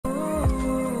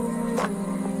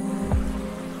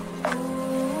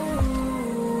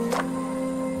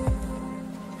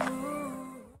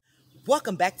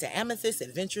Welcome back to Amethyst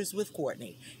Adventures with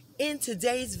Courtney. In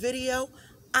today's video,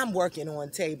 I'm working on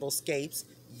tablescapes.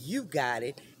 You got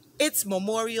it. It's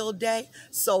Memorial Day,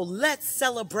 so let's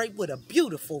celebrate with a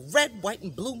beautiful red, white,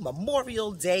 and blue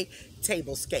Memorial Day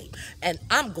tablescape. And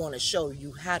I'm going to show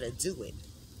you how to do it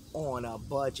on a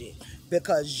budget,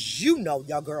 because you know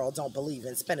your girl don't believe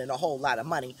in spending a whole lot of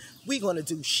money. We're going to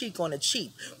do chic on the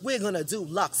cheap. We're going to do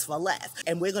luxe for less,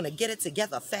 and we're going to get it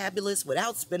together fabulous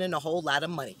without spending a whole lot of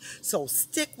money. So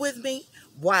stick with me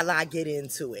while I get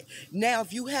into it. Now,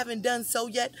 if you haven't done so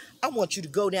yet, I want you to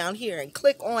go down here and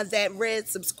click on that red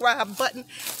subscribe button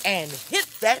and hit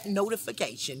that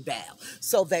notification bell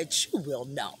so that you will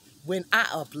know when I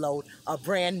upload a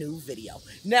brand new video.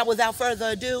 Now, without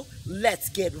further ado, let's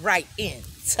get right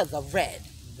into the red,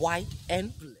 white,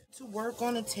 and blue. To work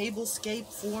on a tablescape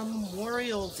for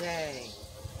Memorial Day.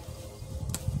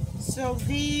 So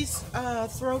these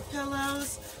throw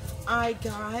pillows I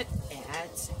got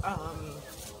at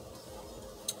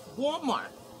Walmart,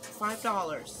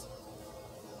 $5,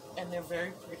 and they're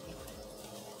very pretty.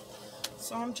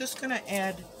 So I'm just gonna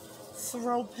add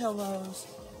throw pillows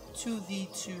to the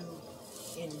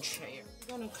 2-in chair. I'm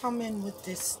gonna come in with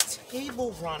this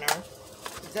table runner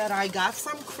that I got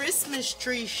from Christmas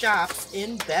tree shops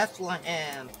in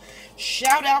Bethlehem.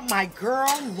 Shout out my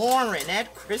girl Lauren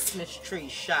at Christmas tree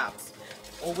shops.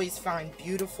 Always find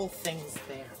beautiful things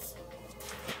there.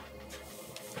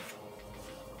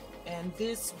 And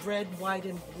this red, white,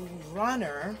 and blue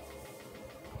runner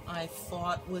I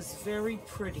thought was very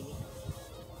pretty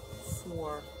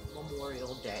for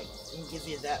Memorial Day, and give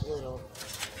you that little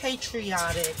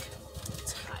patriotic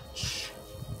touch.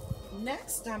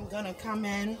 Next, I'm gonna come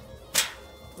in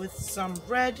with some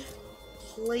red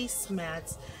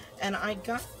placemats, and I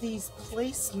got these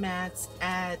placemats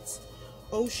at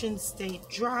Ocean State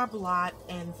Job Lot,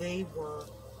 and they were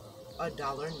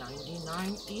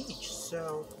 $1.99 each,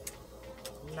 so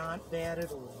not bad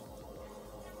at all.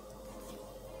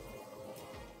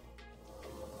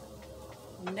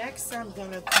 Next, I'm going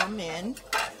to come in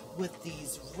with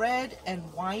these red and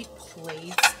white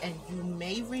plates, and you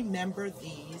may remember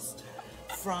these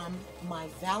from my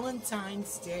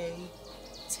Valentine's Day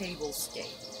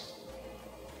tablescape.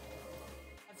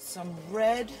 I have some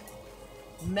red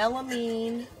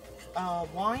melamine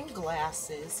wine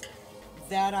glasses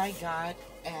that I got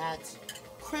at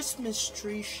Christmas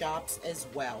tree shops as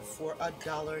well for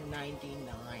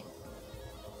 $1.99.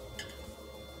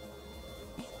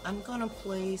 I'm gonna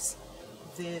place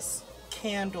this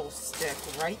candlestick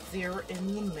right there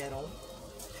in the middle,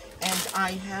 and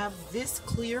I have this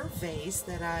clear vase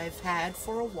that I've had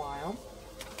for a while.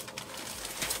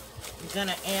 I'm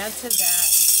gonna add to that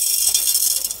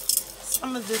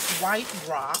some of this white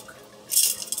rock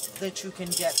that you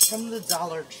can get from the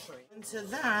Dollar Tree. And to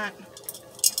that,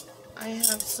 I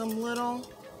have some little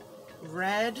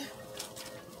red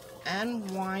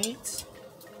and white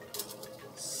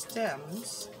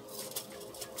stems.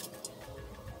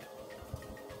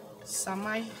 Some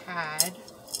I had,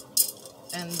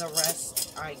 and the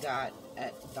rest I got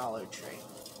at Dollar Tree.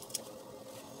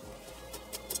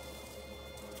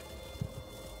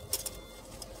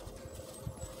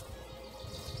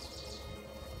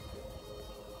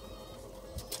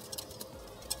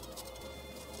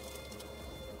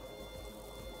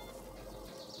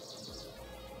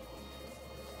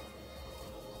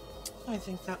 I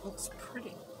think that looks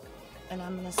pretty, and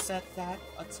I'm going to set that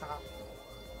atop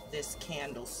this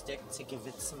candlestick to give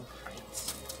it some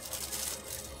height.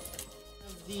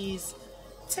 These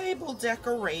table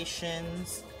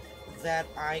decorations that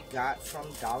I got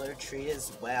from Dollar Tree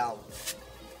as well,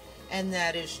 and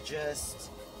that is just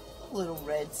a little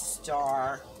red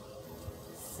star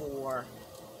for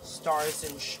Stars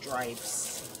and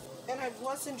Stripes. And I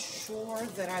wasn't sure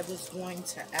that I was going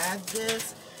to add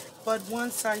this, but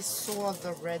once I saw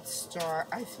the red star,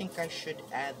 I think I should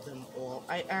add them all.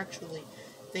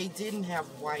 They didn't have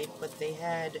white, but they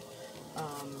had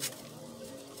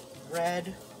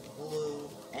red, blue,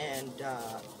 and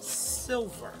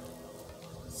silver.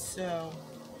 So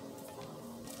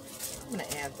I'm going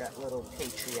to add that little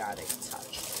patriotic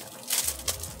touch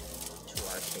to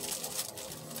our table.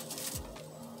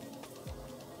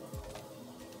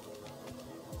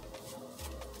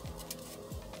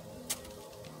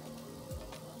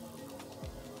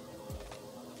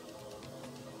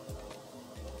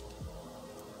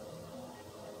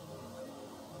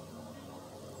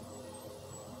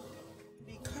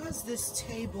 Because this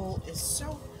table is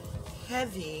so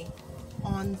heavy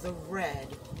on the red,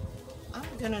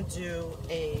 I'm gonna do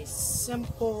a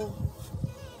simple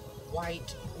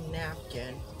white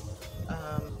napkin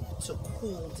to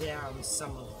cool down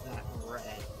some of that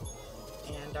red.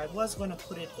 And I was going to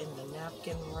put it in the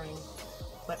napkin ring,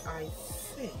 but I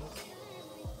think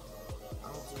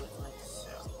I'll do it like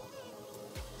so.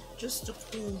 Just to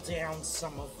cool down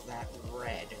some of that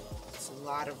red. It's a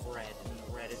lot of red, and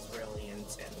the red is really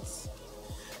intense.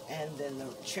 And then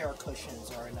the chair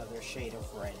cushions are another shade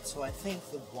of red. So I think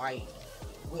the white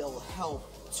will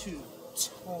help to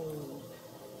tone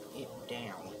it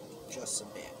down just a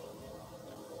bit.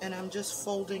 And I'm just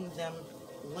folding them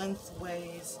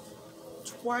lengthways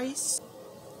twice.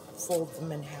 Fold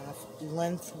them in half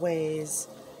lengthways,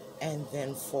 and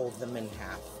then fold them in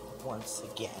half once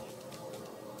again.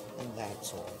 And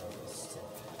that's all there is to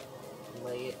it.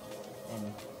 Lay it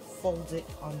and fold it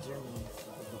underneath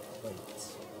the plate.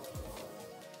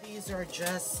 These are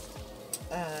just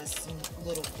some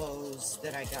little bows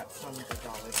that I got from the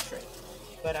Dollar Tree.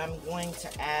 But I'm going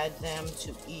to add them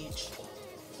to each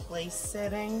place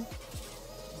setting.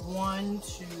 One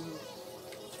to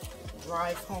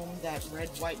drive home that red,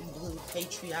 white, and blue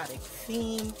patriotic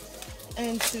theme.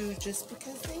 And two, just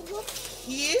because they look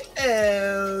cute.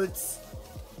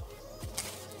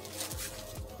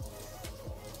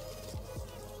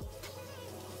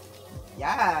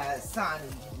 Yes, honey,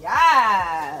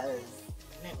 yes.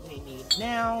 What we need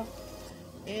now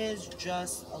is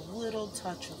just a little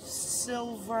touch of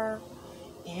silver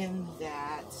in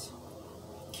that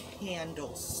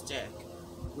candlestick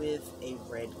with a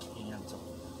red candle.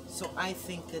 So I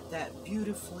think that that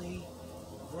beautifully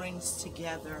brings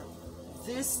together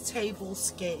this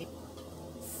tablescape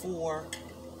for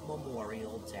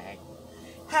Memorial Day.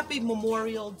 Happy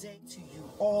Memorial Day to you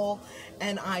all,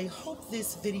 and I hope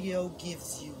this video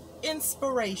gives you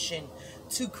inspiration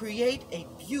to create a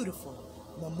beautiful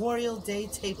Memorial Day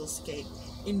tablescape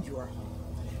in your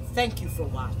home. Thank you for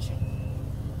watching.